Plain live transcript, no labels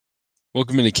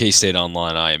Welcome into K-State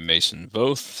Online. I am Mason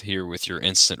Voth here with your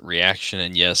instant reaction.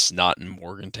 And yes, not in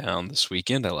Morgantown this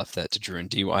weekend. I left that to Drew and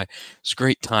DY. It was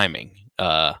great timing.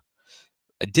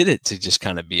 I did it to just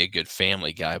kind of be a good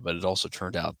family guy, but it also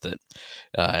turned out that,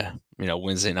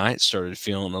 Wednesday night started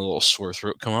feeling a little sore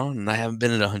throat come on, and I haven't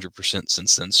been at 100%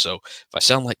 since then. So if I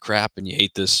sound like crap and you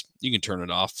hate this, you can turn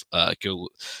it off. Go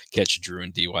catch Drew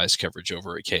and DY's coverage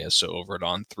over at KSO over at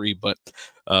On 3. But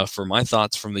for my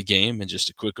thoughts from the game and just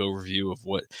a quick overview of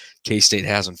what K-State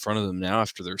has in front of them now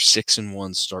after their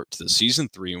 6-1 start to the season,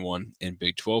 3-1 in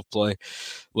Big 12 play.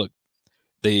 Look,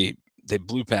 they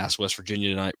blew past West Virginia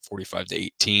tonight,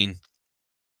 45-18,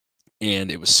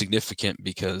 and it was significant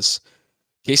because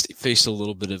K-State faced a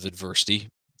little bit of adversity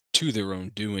to their own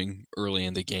doing early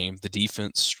in the game. The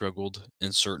defense struggled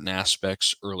in certain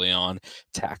aspects early on.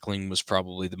 Tackling was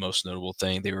probably the most notable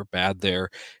thing. They were bad there.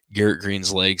 Garrett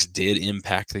Green's legs did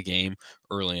impact the game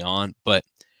early on, but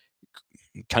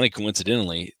kind of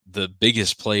coincidentally, the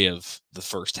biggest play of the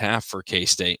first half for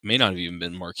K-State may not have even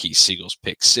been Marquise Siegel's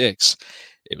pick six.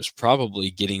 It was probably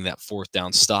getting that fourth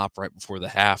down stop right before the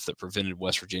half that prevented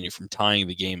West Virginia from tying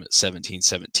the game at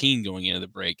 17-17 going into the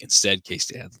break. Instead,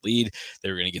 K-State had the lead. They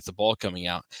were going to get the ball coming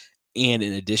out. And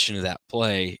in addition to that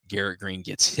play, Garrett Green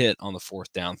gets hit on the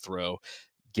fourth down throw,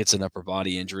 gets an upper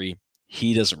body injury.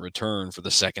 He doesn't return for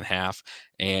the second half.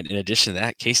 And in addition to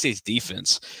that, K-State's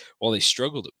defense, while they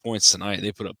struggled at points tonight,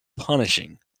 they put a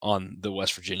punishing on the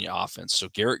West Virginia offense. So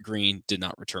Garrett Green did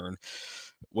not return.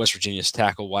 West Virginia's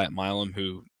tackle, Wyatt Milam,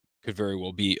 who could very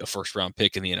well be a first-round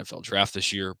pick in the NFL draft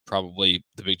this year, probably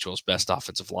the Big 12's best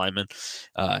offensive lineman.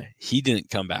 He didn't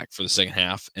come back for the second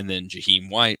half. And then Jaheim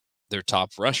White, their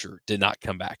top rusher, did not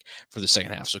come back for the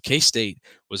second half. So K-State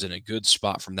was in a good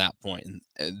spot from that point.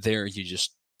 And there you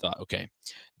just thought, okay,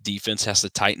 defense has to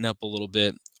tighten up a little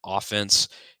bit. Offense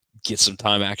get some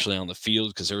time actually on the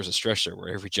field because there was a stretch there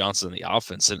where Avery Johnson and the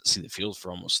offense didn't see the field for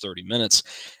almost 30 minutes,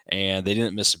 and they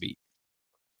didn't miss a beat.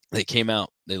 They came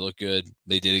out, they looked good,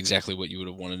 they did exactly what you would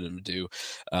have wanted them to do.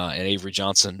 And Avery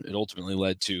Johnson, it ultimately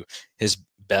led to his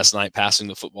best night passing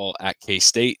the football at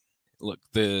K-State. Look,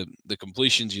 the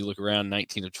completions, you look around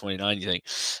 19 of 29, you think,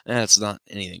 that's not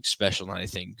anything special, not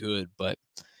anything good, but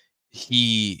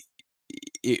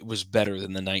it was better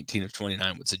than the 19 of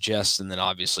 29 would suggest. And then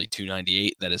obviously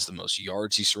 298, that is the most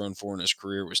yards he's thrown for in his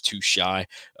career, was too shy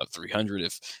of 300.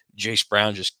 If Jace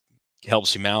Brown just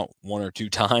helps him out one or two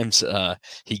times,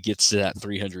 he gets to that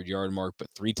 300-yard mark. But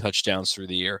 3 touchdowns through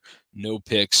the air, no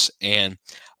picks. And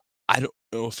I don't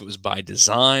know if it was by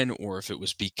design or if it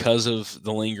was because of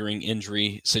the lingering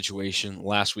injury situation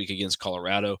last week against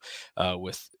Colorado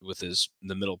with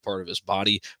the middle part of his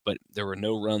body. But there were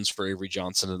no runs for Avery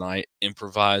Johnson tonight,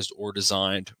 improvised or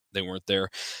designed. They weren't there.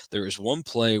 There was one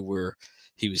play where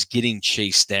he was getting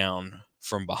chased down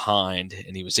from behind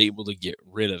and he was able to get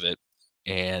rid of it.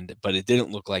 But it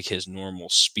didn't look like his normal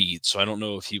speed. So I don't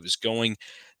know if he was going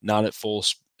not at full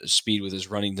speed with his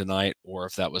running tonight, or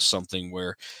if that was something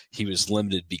where he was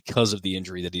limited because of the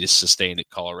injury that he just sustained at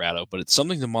Colorado. But it's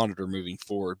something to monitor moving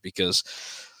forward because,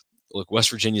 look, West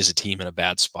Virginia is a team in a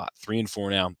bad spot. 3-4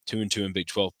 now, 2-2 in Big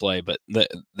 12 play, but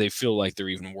they feel like they're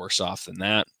even worse off than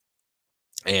that.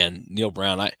 And Neil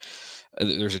Brown,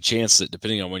 there's a chance that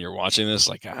depending on when you're watching this,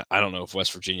 like I don't know if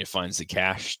West Virginia finds the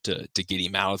cash to get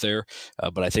him out of there,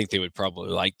 but I think they would probably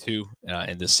like to.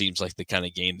 And this seems like the kind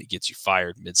of game that gets you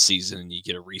fired midseason and you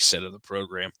get a reset of the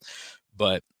program.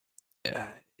 But uh,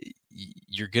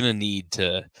 you're going to need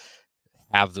to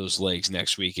have those legs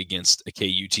next week against a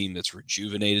KU team that's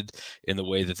rejuvenated in the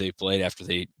way that they played after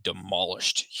they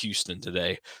demolished Houston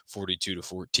today,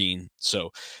 42-14. So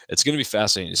it's going to be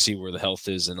fascinating to see where the health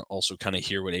is and also kind of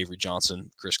hear what Avery Johnson,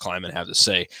 Chris Kleiman have to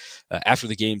say after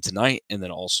the game tonight, and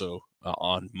then also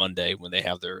on Monday when they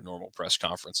have their normal press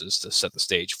conferences to set the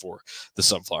stage for the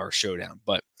Sunflower Showdown.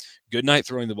 But good night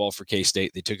throwing the ball for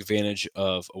K-State. They took advantage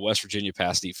of a West Virginia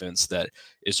pass defense that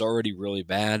is already really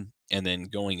bad. And then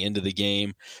going into the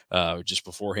game, just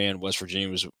beforehand, West Virginia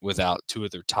was without 2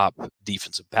 of their top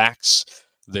defensive backs.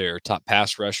 Their top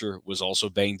pass rusher was also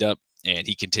banged up, and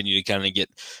he continued to kind of get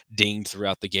dinged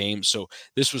throughout the game. So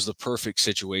this was the perfect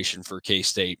situation for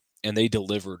K-State, and they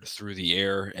delivered through the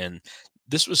air. And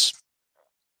this was,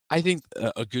 I think,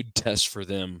 a good test for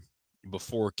them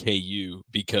before KU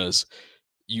because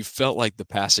you felt like the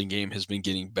passing game has been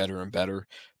getting better and better,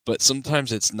 but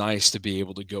sometimes it's nice to be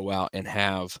able to go out and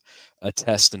have a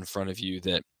test in front of you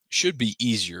that should be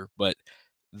easier, but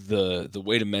the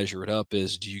way to measure it up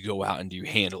is, do you go out and do you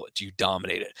handle it? Do you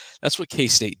dominate it? That's what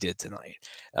K-State did tonight.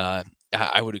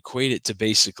 I would equate it to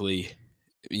basically,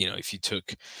 if you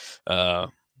took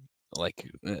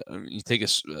you take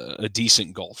a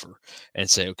decent golfer and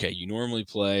say, okay, you normally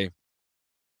play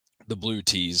the blue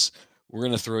tees. We're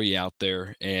going to throw you out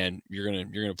there, and you're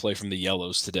gonna play from the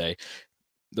yellows today.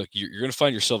 Look, you're going to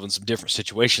find yourself in some different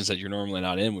situations that you're normally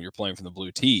not in when you're playing from the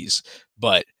blue tees,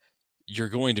 but you're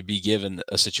going to be given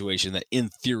a situation that in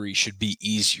theory should be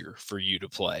easier for you to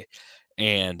play.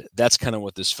 And that's kind of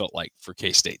what this felt like for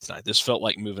K-State tonight. This felt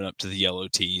like moving up to the yellow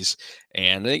tees.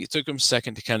 And I think it took them a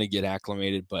second to kind of get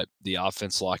acclimated, but the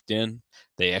offense locked in.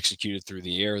 They executed through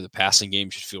the air. The passing game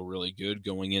should feel really good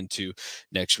going into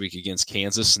next week against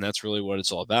Kansas. And that's really what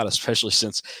it's all about, especially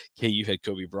since KU had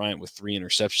Kobe Bryant with 3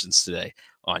 interceptions today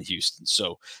on Houston.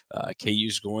 So KU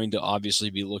is going to obviously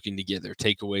be looking to get their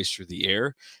takeaways through the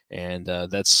air. And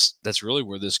that's really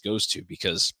where this goes to,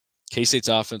 because K-State's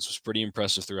offense was pretty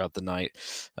impressive throughout the night.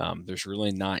 There's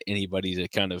really not anybody to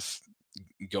kind of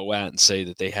go at and say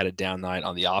that they had a down night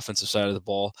on the offensive side of the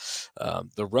ball.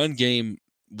 The run game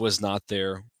was not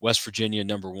there. West Virginia,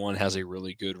 #1, has a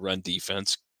really good run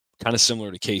defense, kind of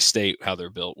similar to K-State, how they're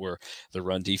built, where the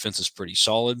run defense is pretty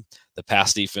solid. The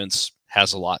pass defense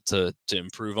has a lot to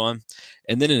improve on.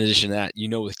 And then in addition to that,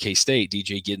 with K-State,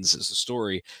 DJ Giddens is the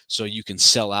story, so you can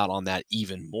sell out on that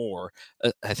even more.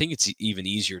 I think it's even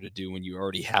easier to do when you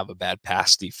already have a bad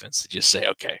pass defense, to just say,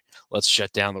 okay, let's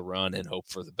shut down the run and hope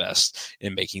for the best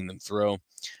in making them throw.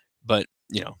 But,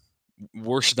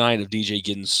 worst night of DJ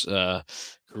Giddens'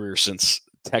 career since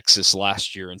Texas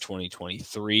last year in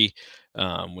 2023,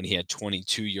 when he had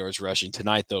 22 yards rushing.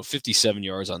 Tonight, though, 57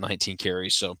 yards on 19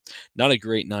 carries. So not a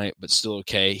great night, but still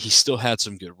okay. He still had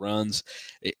some good runs.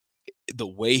 The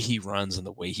way he runs and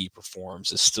the way he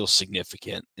performs is still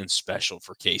significant and special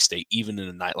for K-State, even in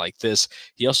a night like this.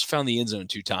 He also found the end zone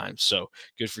 2 times. So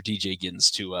good for DJ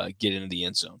Giddens to get into the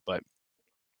end zone. But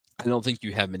I don't think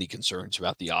you have many concerns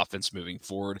about the offense moving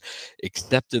forward,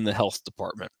 except in the health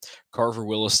department. Carver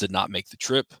Willis did not make the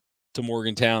trip to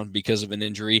Morgantown because of an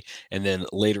injury. And then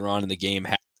later on in the game,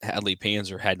 Hadley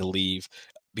Panzer had to leave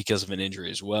because of an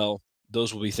injury as well.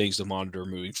 Those will be things to monitor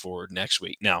moving forward next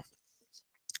week. Now,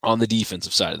 on the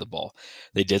defensive side of the ball,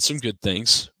 they did some good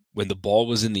things. When the ball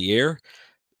was in the air,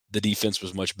 the defense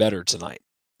was much better tonight.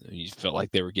 You felt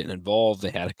like they were getting involved. They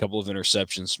had a couple of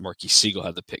interceptions. Marquise Siegel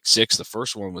had the pick 6. The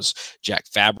first one was Jack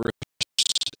Fabris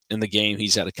in the game.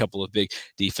 He's had a couple of big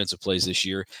defensive plays this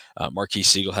year. Marquise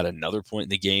Siegel had another point in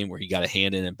the game where he got a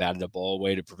hand in and batted a ball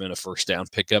away to prevent a first down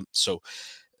pickup. So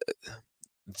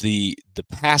the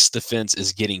pass defense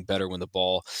is getting better when the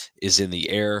ball is in the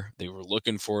air. They were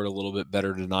looking for it a little bit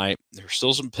better tonight. There's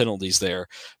still some penalties there,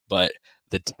 but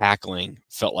the tackling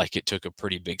felt like it took a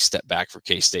pretty big step back for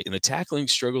K-State. And the tackling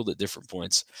struggled at different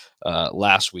points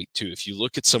last week, too. If you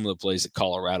look at some of the plays that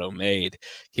Colorado made,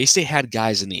 K-State had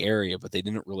guys in the area, but they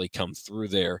didn't really come through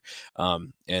there.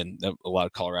 And a lot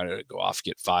of Colorado to go off,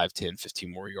 get 5, 10,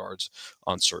 15 more yards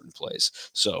on certain plays.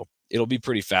 So it'll be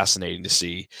pretty fascinating to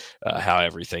see how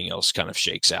everything else kind of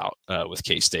shakes out with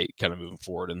K-State kind of moving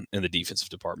forward in the defensive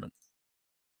department.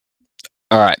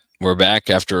 All right, we're back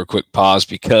after a quick pause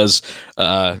because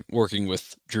working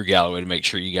with Drew Galloway to make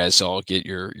sure you guys all get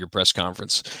your press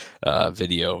conference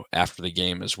video after the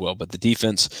game as well. But the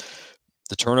defense,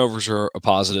 the turnovers are a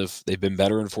positive. They've been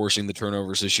better enforcing the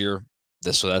turnovers this year.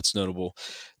 So that's notable.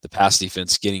 The pass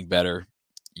defense getting better.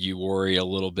 You worry a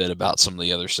little bit about some of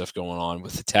the other stuff going on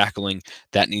with the tackling.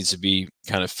 That needs to be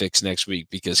kind of fixed next week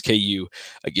because KU,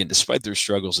 again, despite their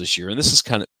struggles this year, and this has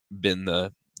kind of been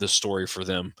the story for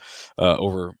them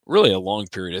over really a long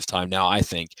period of time now, I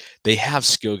think they have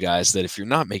skill guys that if you're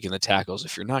not making the tackles,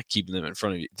 if you're not keeping them in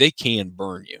front of you, they can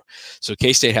burn you. So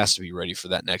K-State has to be ready for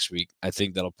that next week. I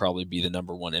think that'll probably be the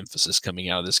 #1 emphasis coming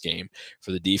out of this game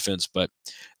for the defense, but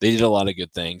they did a lot of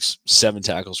good things. 7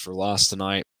 tackles for loss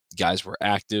tonight. Guys were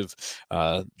active,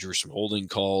 drew some holding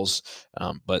calls,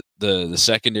 but the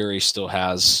secondary still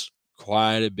has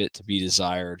quite a bit to be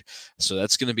desired. So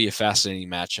that's going to be a fascinating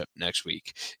matchup next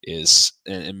week. And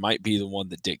it might be the one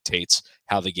that dictates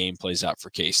how the game plays out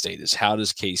for K-State. Is how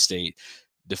does K-State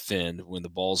defend when the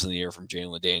ball's in the air from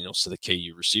Jalen Daniels to the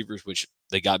KU receivers, which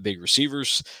they got big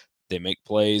receivers. They make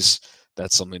plays.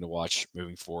 That's something to watch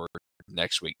moving forward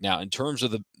next week. Now, in terms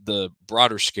of the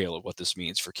broader scale of what this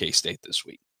means for K-State this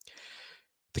week,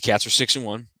 the Cats are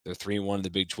 6-1. They're 3-1 in the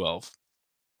Big 12.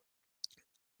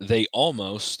 They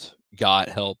almost got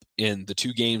help in the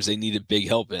 2 games they needed big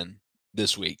help in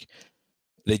this week.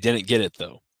 They didn't get it,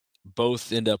 though.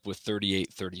 Both end up with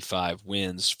 38-35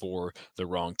 wins for the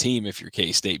wrong team if you're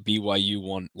K-State. BYU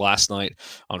won last night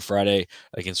on Friday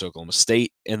against Oklahoma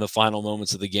State in the final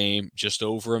moments of the game, just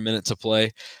over a minute to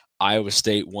play. Iowa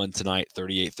State won tonight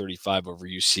 38-35 over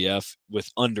UCF with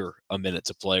under a minute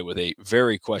to play with a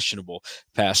very questionable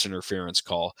pass interference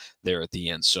call there at the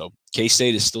end. So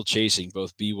K-State is still chasing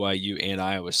both BYU and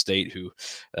Iowa State, who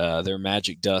their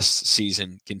magic dust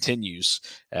season continues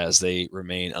as they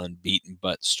remain unbeaten,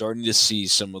 but starting to see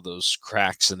some of those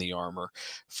cracks in the armor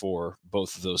for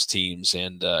both of those teams.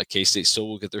 And K-State still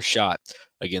will get their shot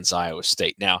against Iowa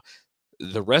State. Now,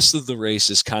 the rest of the race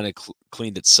has kind of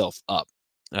cleaned itself up.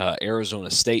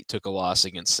 Arizona State took a loss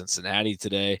against Cincinnati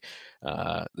today.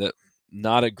 That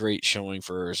not a great showing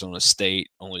for Arizona State,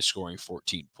 only scoring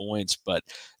 14 points, but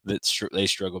they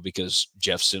struggle because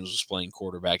Jeff Sims was playing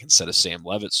quarterback instead of Sam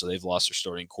Levitt, so they've lost their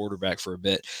starting quarterback for a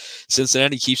bit.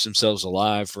 Cincinnati keeps themselves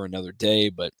alive for another day,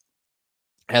 but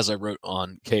as I wrote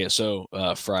on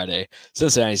KSO Friday,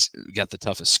 Cincinnati's got the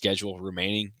toughest schedule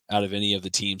remaining out of any of the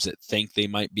teams that think they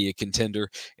might be a contender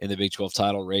in the Big 12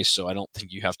 title race. So I don't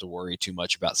think you have to worry too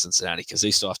much about Cincinnati because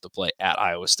they still have to play at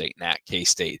Iowa State and at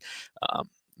K-State.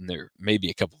 And there may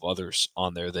be a couple of others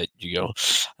on there that you go,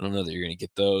 I don't know that you're going to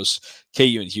get those.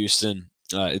 KU and Houston.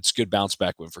 It's a good bounce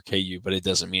back win for KU, but it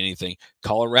doesn't mean anything.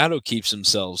 Colorado keeps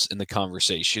themselves in the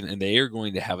conversation, and they are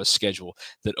going to have a schedule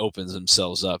that opens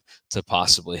themselves up to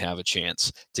possibly have a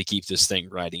chance to keep this thing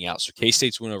riding out. So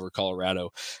K-State's win over Colorado,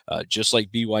 just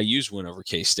like BYU's win over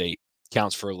K-State,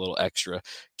 counts for a little extra.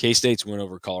 K-State's win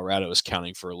over Colorado is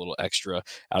counting for a little extra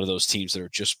out of those teams that are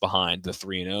just behind the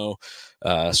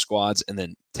 3-0 squads. And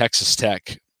then Texas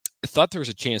Tech, I thought there was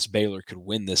a chance Baylor could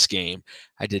win this game.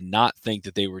 I did not think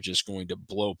that they were just going to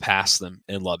blow past them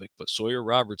in Lubbock. But Sawyer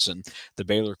Robertson, the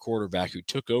Baylor quarterback who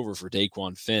took over for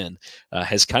Daquan Finn,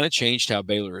 has kind of changed how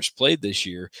Baylor has played this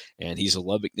year. And he's a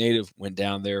Lubbock native, went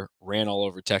down there, ran all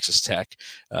over Texas Tech.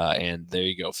 And there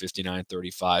you go,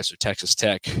 59-35. So Texas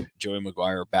Tech, Joey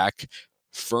McGuire back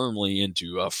firmly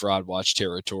into fraud watch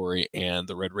territory, and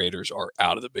the Red Raiders are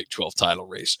out of the Big 12 title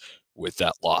race with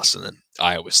that loss. And then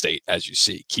Iowa State, as you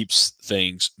see, keeps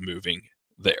things moving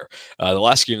there. The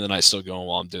last game of the night still going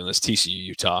while I'm doing this, TCU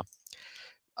Utah.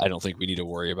 I don't think we need to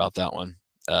worry about that one.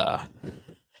 I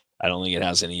don't think it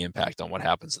has any impact on what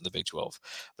happens in the Big 12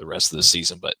 the rest of the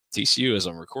season. But TCU, as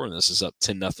I'm recording this, is up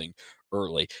 10-0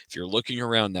 early. If you're looking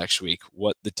around next week,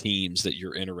 what the teams that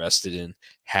you're interested in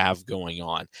have going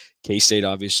on. K-State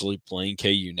obviously playing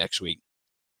KU next week.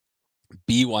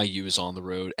 BYU is on the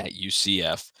road at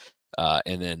UCF.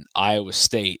 And then Iowa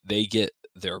State, they get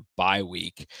their bye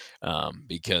week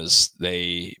because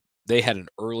they had an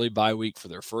early bye week for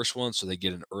their first one, so they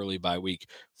get an early bye week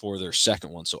for their second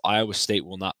one. So Iowa State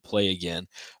will not play again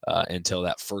until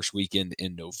that first weekend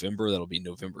in November. That'll be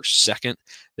November 2nd.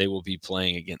 They will be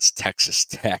playing against Texas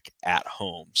Tech at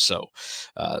home. So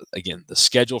again, the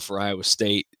schedule for Iowa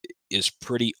State is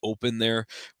pretty open there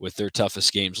with their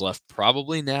toughest games left.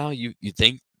 Probably now you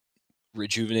think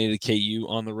rejuvenated KU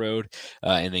on the road,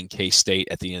 and then K-State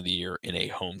at the end of the year in a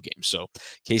home game. So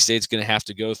K-State's going to have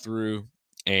to go through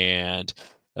and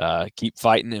keep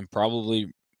fighting, and probably,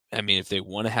 I mean, if they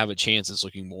want to have a chance, it's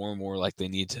looking more and more like they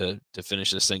need to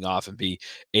finish this thing off and be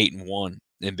 8-1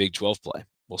 in Big 12 play.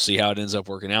 We'll see how it ends up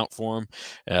working out for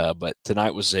them. But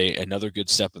tonight was another good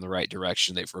step in the right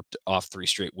direction. They've ripped off 3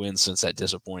 straight wins since that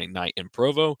disappointing night in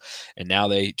Provo. And now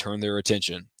they turn their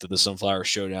attention to the Sunflower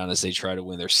Showdown as they try to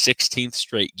win their 16th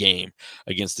straight game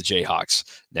against the Jayhawks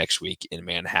next week in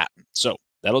Manhattan. So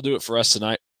that'll do it for us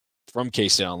tonight from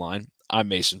K-StateOnline. I'm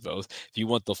Mason Voth. If you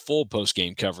want the full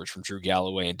post-game coverage from Drew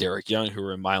Galloway and Derek Young, who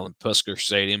are in Milan Pusker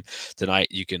Stadium tonight,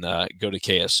 you can go to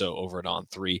KSO over at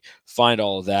On3. Find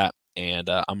all of that. And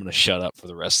I'm going to shut up for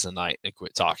the rest of the night and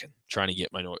quit talking, trying to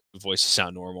get my voice to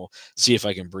sound normal, see if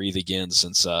I can breathe again,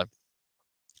 since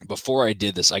before I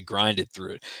did this, I grinded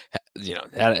through it. You know,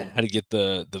 had to get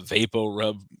the Vapo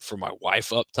rub for my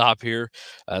wife up top here.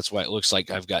 That's why it looks like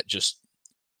I've got just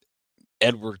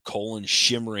Edward Cullen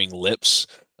shimmering lips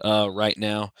right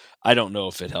now. I don't know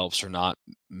if it helps or not.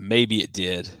 Maybe it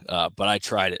did, but I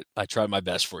tried it. I tried my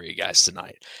best for you guys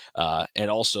tonight. And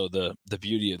also the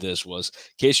beauty of this was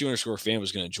KSU_fan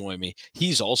was going to join me.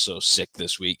 He's also sick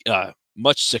this week,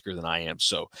 much sicker than I am.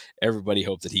 So everybody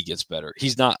hope that he gets better.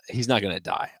 He's not going to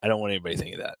die. I don't want anybody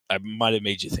thinking that. I might have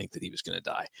made you think that he was going to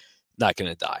die. Not going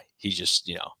to die. He's just,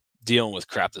 dealing with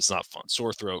crap that's not fun.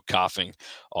 Sore throat, coughing,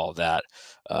 all that.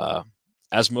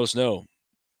 As most know,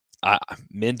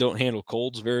 men don't handle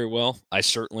colds very well. I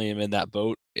certainly am in that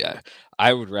boat. Yeah,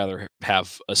 I would rather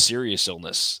have a serious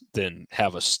illness than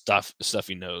have a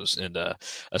stuffy nose and a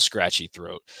scratchy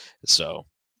throat. So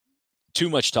too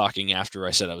much talking after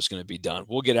I said I was going to be done.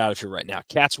 We'll get out of here right now.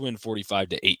 Cats win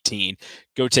 45-18.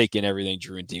 Go take in everything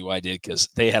Drew and DY did, because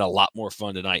they had a lot more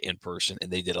fun tonight in person, and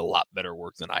they did a lot better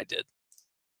work than I did.